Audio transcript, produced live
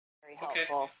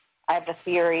helpful. I have a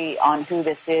theory on who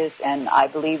this is, and I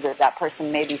believe that that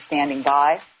person may be standing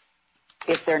by.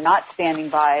 If they're not standing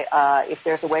by, if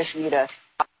there's a way for you to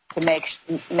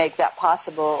make that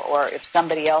possible, or if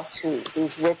somebody else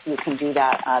who's with you can do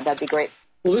that, that'd be great.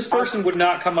 Well, this person would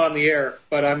not come on the air,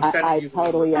 but I'm sending you the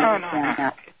number. Totally understand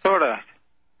that. It's all right.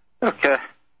 Okay.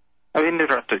 I've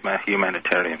interrupted my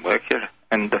humanitarian work here,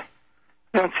 and I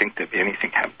don't think there'll be anything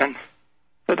happening.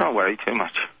 So don't worry too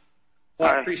much. Well,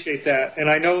 I appreciate that, and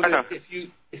I know that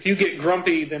if you get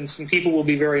grumpy, then some people will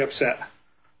be very upset.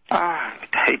 I'd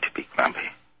hate to be grumpy.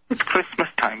 It's Christmas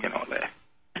time, you know that.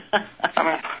 I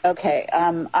mean, okay.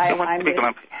 I want to be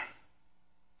grumpy.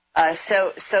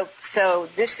 So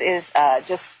this is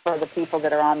just for the people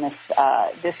that are on this.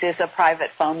 This is a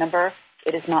private phone number.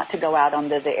 It is not to go out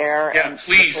onto the air. Yeah, and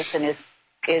please. The person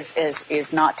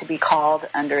is not to be called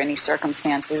under any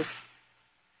circumstances,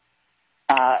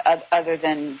 other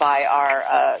than by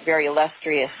our very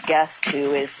illustrious guest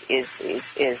who is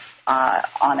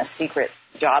on a secret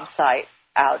job site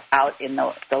out in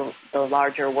the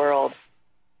larger world.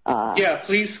 Yeah,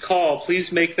 please call.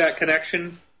 Please make that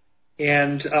connection.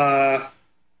 And let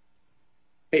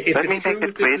me make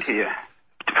it clear to you,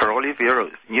 for all your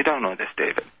viewers, you don't know this,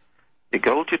 David. The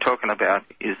gold you're talking about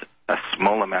is a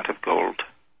small amount of gold.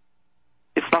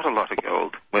 It's not a lot of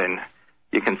gold when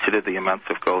you consider the amounts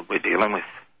of gold we're dealing with.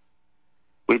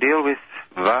 We deal with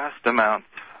vast amounts,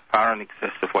 far in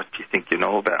excess of what you think you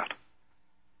know about.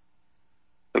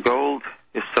 The gold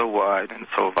is so wide and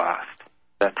so vast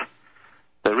that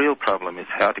the real problem is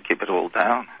how to keep it all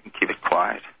down and keep it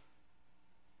quiet.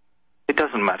 It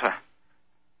doesn't matter.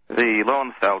 The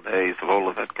Lone-Sal days of all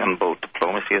of that gunboat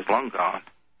diplomacy is long gone.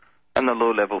 And the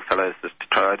low-level fellows that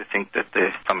try to think that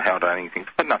they're somehow doing things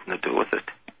have got nothing to do with it.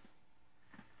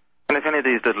 And if any of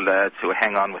these little lads who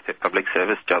hang on with their public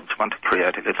service jobs want to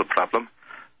create a little problem,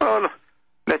 well,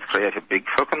 let's create a big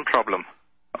fucking problem.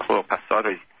 Oh,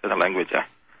 sorry for the language.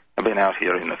 I've been out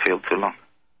here in the field too long.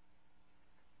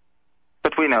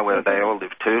 But we know where they all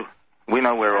live too. We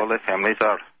know where all their families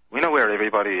are. We know where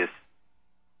everybody is.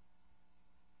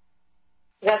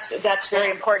 That's very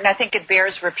important. I think it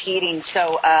bears repeating.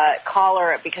 So,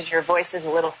 caller, because your voice is a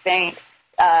little faint,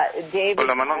 David. Well,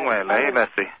 I'm a long way away,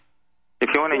 Leslie.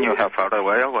 If you only knew how far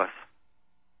away I was.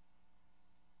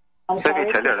 Let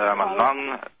me tell you,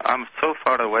 I'm so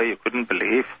far away you couldn't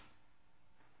believe.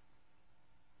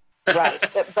 Right,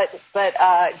 but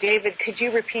David, could you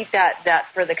repeat that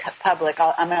for the public?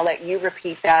 I'm going to let you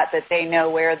repeat that they know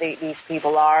where these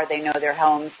people are, they know their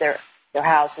homes, their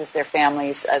houses, their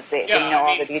families, they know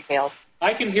all the details.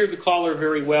 I can hear the caller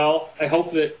very well. I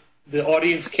hope that the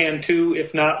audience can too.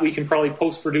 If not, we can probably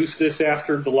post-produce this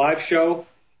after the live show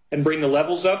and bring the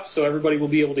levels up so everybody will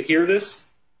be able to hear this.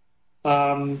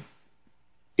 It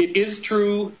is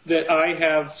true that I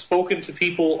have spoken to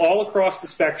people all across the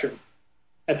spectrum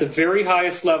at the very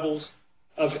highest levels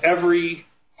of every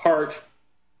part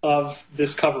of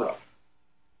this cover-up.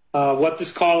 What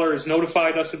this caller has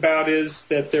notified us about is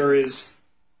that there is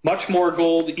much more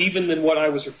gold even than what I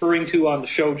was referring to on the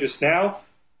show just now.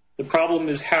 The problem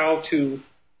is how to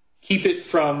keep it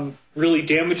from really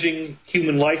damaging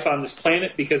human life on this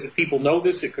planet, because if people know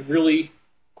this, it could really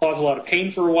cause a lot of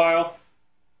pain for a while.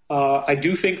 I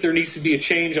do think there needs to be a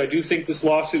change. I do think this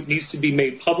lawsuit needs to be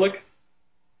made public,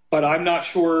 but I'm not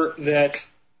sure that,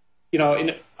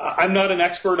 I'm not an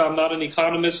expert. I'm not an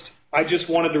economist. I just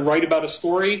wanted to write about a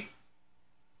story.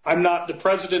 I'm not the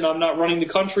president. I'm not running the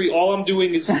country. All I'm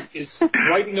doing is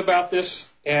writing about this,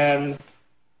 and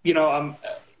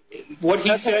what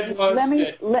he said was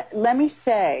let me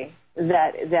say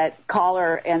that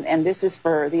caller, and this is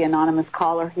for the anonymous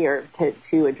caller here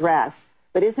to address.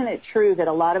 But isn't it true that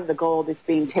a lot of the gold is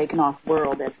being taken off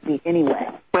world as we anyway?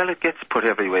 Well, it gets put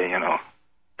everywhere,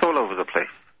 It's all over the place.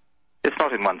 It's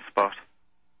not in one spot.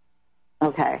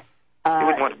 Okay. You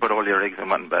wouldn't want to put all your eggs in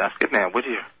one basket now, would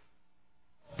you?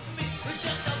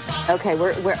 Okay,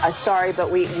 we're sorry, but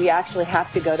we actually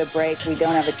have to go to break. We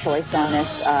don't have a choice on this.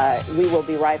 We will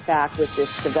be right back with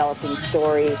this developing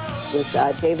story with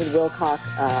David Wilcock,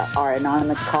 our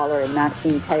anonymous caller, and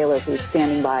Maxine Taylor, who's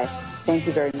standing by. Thank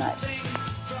you very much.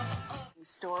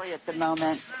 Story at the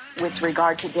moment with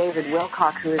regard to David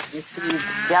Wilcock, who has received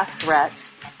death threats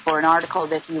for an article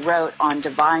that he wrote on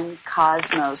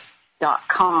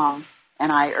DivineCosmos.com,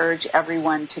 and I urge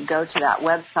everyone to go to that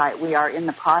website. We are in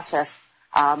the process.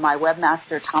 My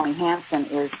webmaster, Tommy Hansen,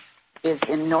 is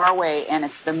in Norway, and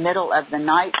it's the middle of the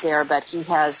night there, but he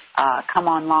has come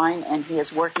online, and he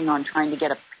is working on trying to get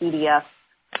a PDF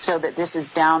so that this is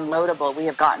downloadable. We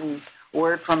have gotten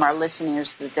word from our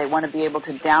listeners that they want to be able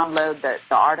to download the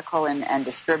article and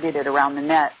distribute it around the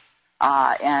net.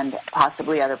 and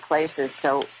possibly other places.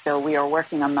 So we are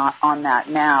working on that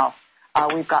now.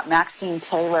 We've got Maxine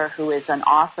Taylor, who is an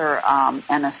author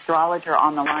and astrologer,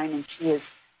 on the line, and she is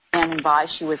standing by.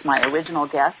 She was my original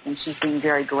guest, and she's being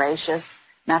very gracious.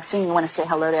 Maxine, you want to say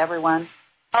hello to everyone?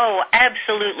 Oh,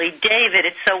 absolutely. David,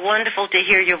 it's so wonderful to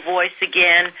hear your voice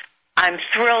again. I'm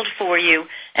thrilled for you.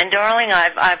 And, darling,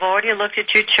 I've already looked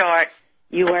at your chart.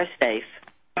 You are safe.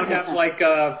 I don't have, like,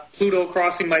 Pluto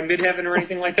crossing my midheaven or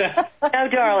anything like that? No,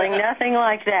 darling, nothing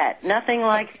like that. Nothing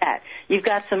like that. You've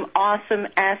got some awesome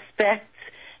aspects.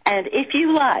 And if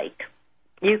you like,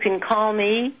 you can call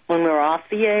me when we're off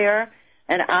the air,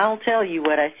 and I'll tell you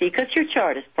what I see, because your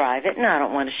chart is private, and I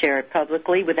don't want to share it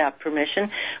publicly without permission,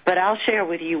 but I'll share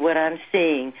with you what I'm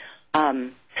seeing.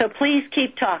 So please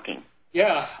keep talking.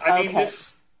 Yeah, I mean,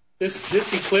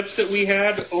 this eclipse that we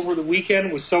had over the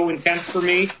weekend was so intense for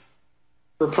me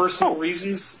for personal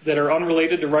reasons that are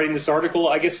unrelated to writing this article.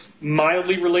 I guess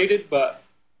mildly related, but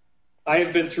I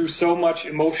have been through so much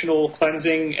emotional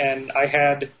cleansing, and I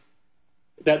had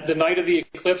that the night of the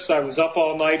eclipse, I was up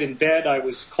all night in bed. I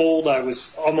was cold. I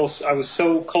was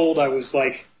so cold I was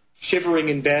like shivering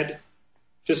in bed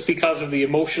just because of the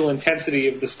emotional intensity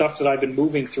of the stuff that I've been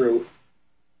moving through.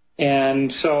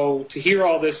 And so to hear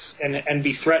all this and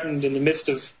be threatened in the midst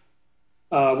of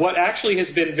what actually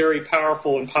has been very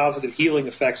powerful and positive healing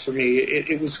effects for me,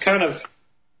 it was kind of,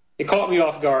 it caught me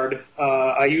off guard.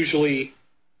 I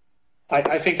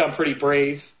think I'm pretty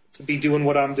brave to be doing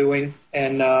what I'm doing,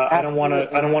 and I don't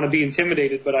want to be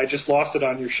intimidated, but I just lost it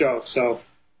on your show. So,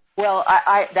 well,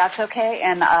 that's okay,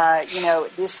 and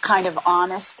this kind of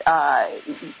honest,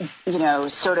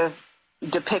 sort of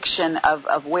depiction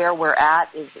of where we're at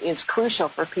is crucial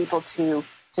for people to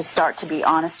start to be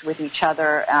honest with each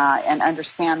other and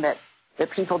understand that the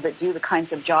people that do the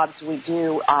kinds of jobs we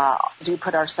do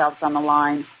put ourselves on the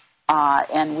line,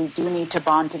 and we do need to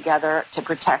bond together to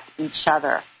protect each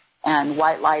other. And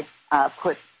white light,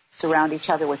 surround each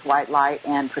other with white light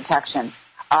and protection.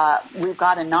 We've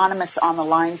got Anonymous on the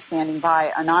line standing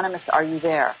by. Anonymous, are you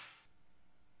there?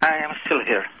 I am still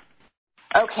here.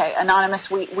 Okay, Anonymous,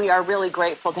 we are really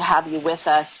grateful to have you with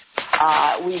us.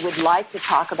 We would like to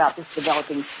talk about this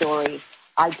developing story.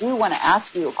 I do want to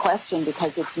ask you a question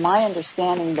because it's my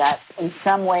understanding that in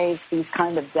some ways these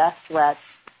kind of death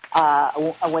threats,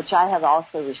 which I have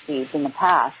also received in the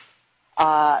past,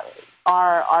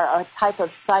 are a type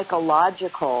of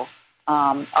psychological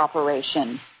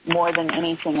operation more than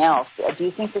anything else. Do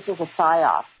you think this is a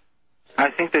psyop?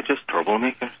 I think they're just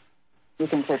troublemakers. You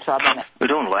think they're troublemakers? We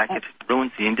don't like it. It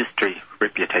ruins the industry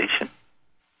reputation.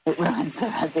 It ruins the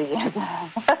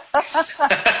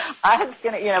I was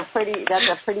going to, that's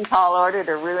a pretty tall order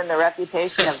to ruin the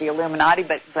reputation of the Illuminati,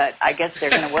 but I guess they're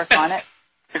going to work on it.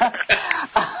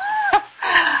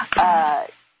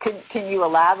 Can you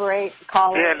elaborate,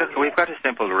 caller? Yeah, look, we've got a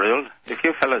simple rule. If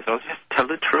you fellas all just tell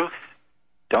the truth,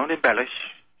 don't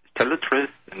embellish, tell the truth,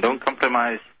 and don't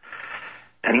compromise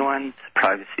anyone's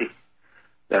privacy,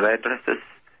 their addresses,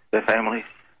 their families.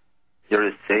 You're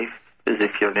as safe as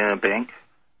if you're in a bank,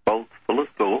 both full of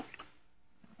gold.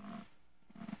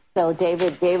 So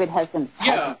David hasn't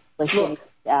listed any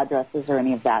addresses or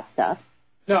any of that stuff.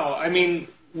 No, I mean,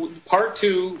 part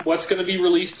two, what's going to be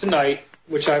released tonight,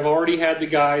 which I've already had the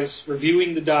guys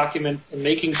reviewing the document and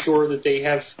making sure that they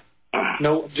have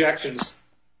no objections.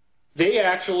 They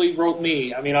actually wrote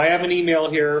me. I mean, I have an email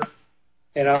here,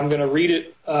 and I'm going to read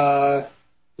it.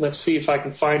 Let's see if I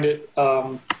can find it.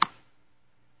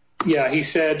 He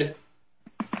said,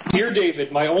 "Dear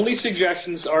David, my only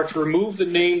suggestions are to remove the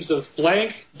names of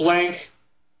blank, blank,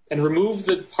 and remove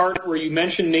the part where you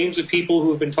mention names of people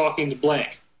who have been talking to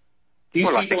blank. These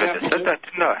people have to live." That,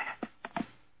 didn't I?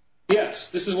 Yes,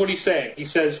 this is what he's saying. He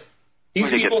says, these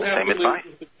people have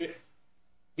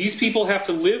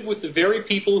to live with the very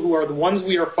people who are the ones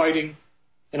we are fighting,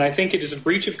 and I think it is a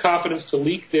breach of confidence to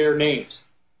leak their names.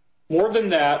 More than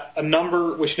that, a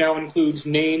number which now includes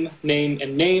name, name,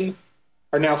 and name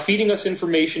are now feeding us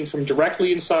information from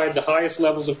directly inside the highest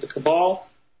levels of the cabal.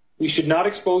 We should not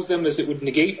expose them as it would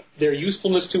negate their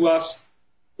usefulness to us.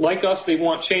 Like us, they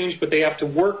want change, but they have to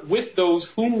work with those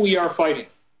whom we are fighting.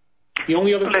 The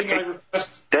only other thing I request...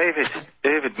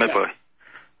 David, my boy,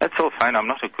 that's all fine. I'm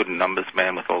not a good numbers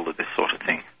man with all of this sort of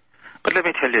thing. But let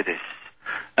me tell you this.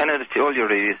 I know that all your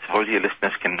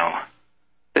listeners can know.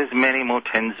 There's many more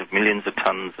tens of millions of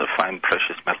tons of fine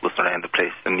precious metals around the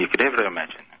place than you could ever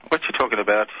imagine. What you're talking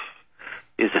about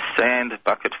is a sand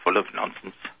bucket full of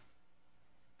nonsense.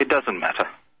 It doesn't matter.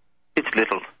 It's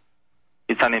little.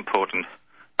 It's unimportant.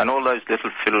 And all those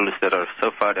little fiddles that are so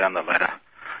far down the ladder,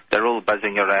 they're all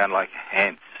buzzing around like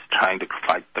ants trying to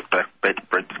fight the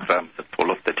breadcrumbs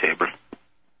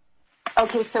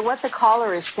Okay, so what the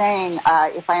caller is saying,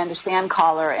 if I understand,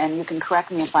 caller, and you can correct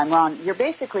me if I'm wrong, you're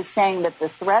basically saying that the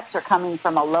threats are coming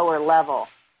from a lower level.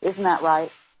 Isn't that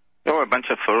right? You're a bunch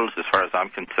of fools as far as I'm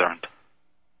concerned.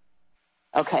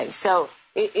 Okay, so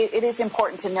it is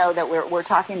important to know that we're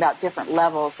talking about different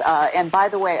levels. And by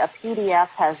the way, a PDF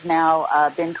has now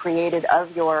been created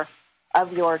of your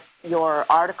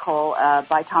article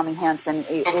by Tommy Hansen.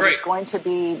 It is going to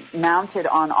be mounted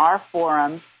on our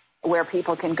forum, where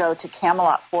people can go to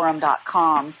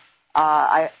CamelotForum.com.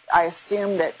 I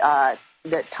assume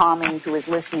that Tommy, who is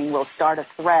listening, will start a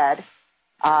thread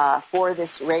for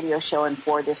this radio show and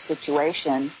for this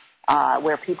situation,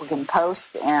 where people can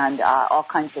post and all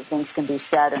kinds of things can be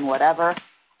said and whatever.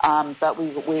 But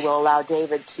we will allow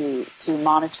David to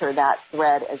monitor that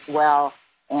thread as well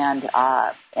and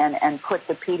put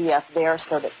the PDF there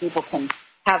so that people can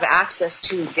have access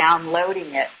to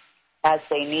downloading it as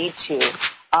they need to.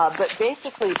 But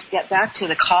basically, to get back to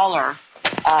the caller,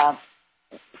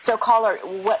 so caller,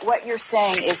 what you're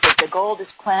saying is that the gold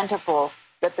is plentiful,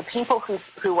 that the people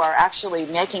who are actually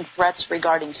making threats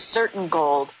regarding certain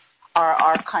gold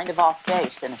are kind of off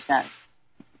base in a sense.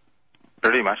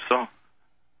 Pretty much so.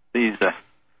 These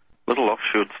little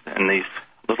offshoots and these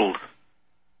little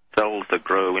cells that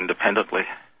grow independently,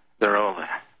 they're all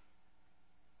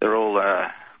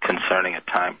concerning at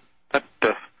times. But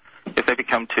if they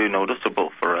become too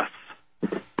noticeable for us,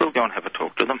 we'll go and have a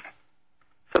talk to them.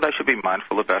 So they should be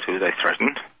mindful about who they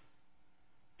threaten.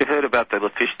 You heard about the little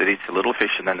fish that eats the little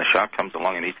fish, and then the shark comes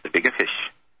along and eats the bigger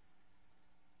fish.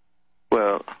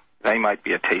 Well, they might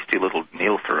be a tasty little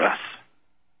meal for us.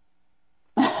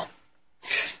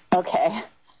 Okay.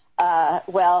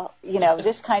 Well,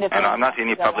 this kind of thing... And I'm not in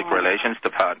your public relations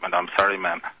department. I'm sorry,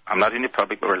 ma'am. I'm not in your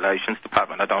public relations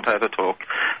department. I don't have to talk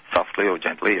softly or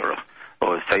gently or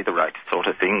say the right sort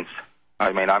of things.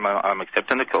 I mean, I'm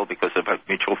accepting the call because of a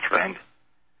mutual friend.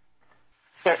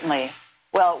 Certainly.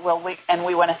 Well, we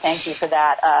want to thank you for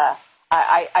that.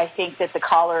 I think that the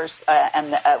callers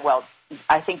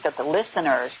I think that the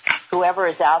listeners, whoever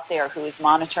is out there who is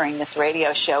monitoring this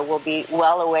radio show, will be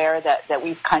well aware that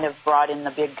we've kind of brought in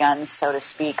the big guns, so to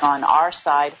speak, on our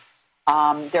side.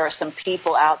 There are some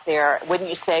people out there, wouldn't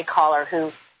you say, caller,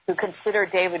 who consider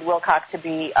David Wilcock to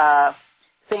be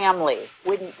family.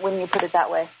 Wouldn't you put it that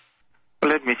way?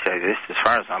 Well, let me say this, as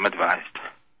far as I'm advised.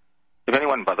 If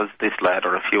anyone bothers this lad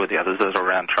or a few of the others that are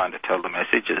around trying to tell the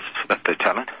messages that they're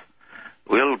telling,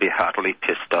 we'll be heartily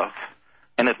pissed off.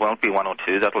 And it won't be one or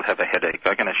two that will have a headache.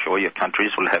 I can assure you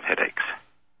countries will have headaches.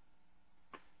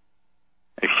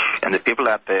 And the people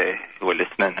out there who are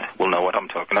listening will know what I'm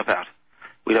talking about.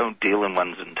 We don't deal in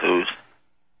ones and twos.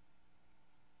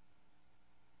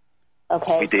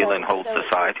 Okay. We deal in whole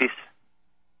societies.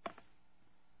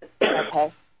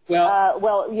 Okay.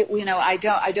 Well, I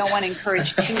don't want to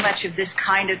encourage too much of this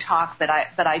kind of talk, but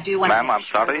I do want to. Ma'am, I'm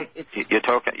sorry. You're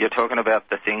talking about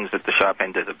the things at the sharp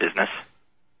end of the business.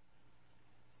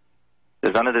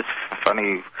 There's none of this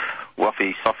funny,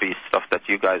 waffy, soffy stuff that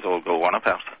you guys all go on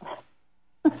about.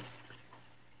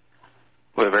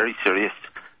 We're very serious.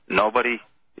 Nobody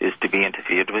is to be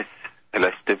interfered with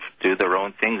unless they do their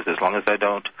own things, as long as they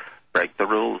don't break the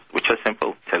rules, which are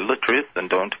simple. Tell the truth and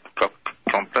don't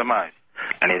compromise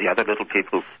any of the other little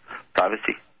people's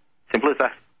privacy. Simple as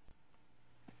that.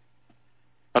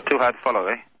 Not too hard to follow,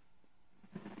 eh?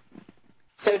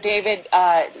 So, David,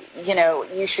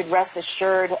 you should rest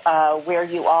assured where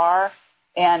you are,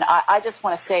 and I just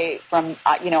want to say,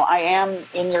 I am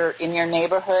in your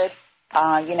neighborhood.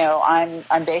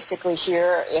 I'm basically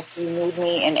here if you need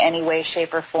me in any way,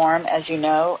 shape, or form, as you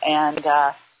know, and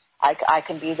I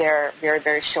can be there very,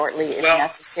 very shortly if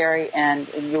necessary. And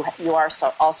you are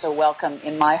also welcome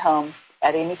in my home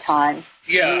at any time.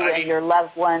 Yeah, you and your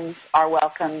loved ones are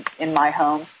welcome in my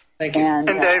home. Thank you. And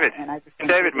David,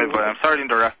 I'm sorry to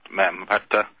interrupt, ma'am,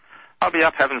 but I'll be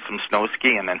up having some snow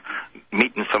skiing and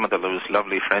meeting some of those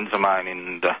lovely friends of mine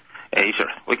in Asia.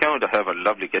 We're going to have a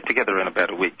lovely get-together in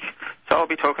about a week. So I'll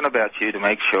be talking about you to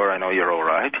make sure I know you're all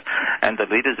right. And the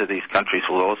leaders of these countries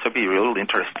will also be real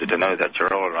interested to know that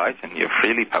you're all right and you're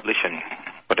freely publishing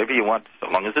whatever you want,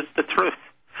 so long as it's the truth.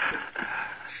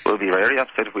 We'll be very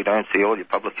upset if we don't see all your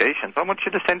publications. I want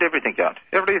you to send everything out.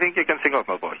 Everything you can think of,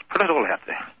 my boy. Put it all out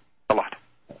there. A lot.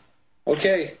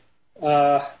 Okay.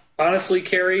 Honestly,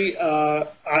 Kerry,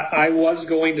 I was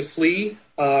going to flee.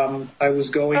 I was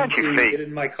going to get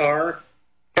in my car.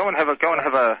 Go and have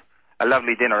a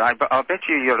lovely dinner. I'll bet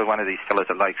you're one of these fellas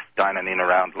that likes dining in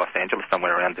around Los Angeles,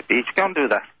 somewhere around the beach. Go and do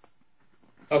that.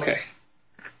 Okay.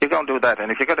 You go and do that, and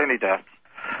if you got any doubts,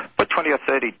 put 20 or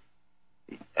 30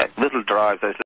 little drives, those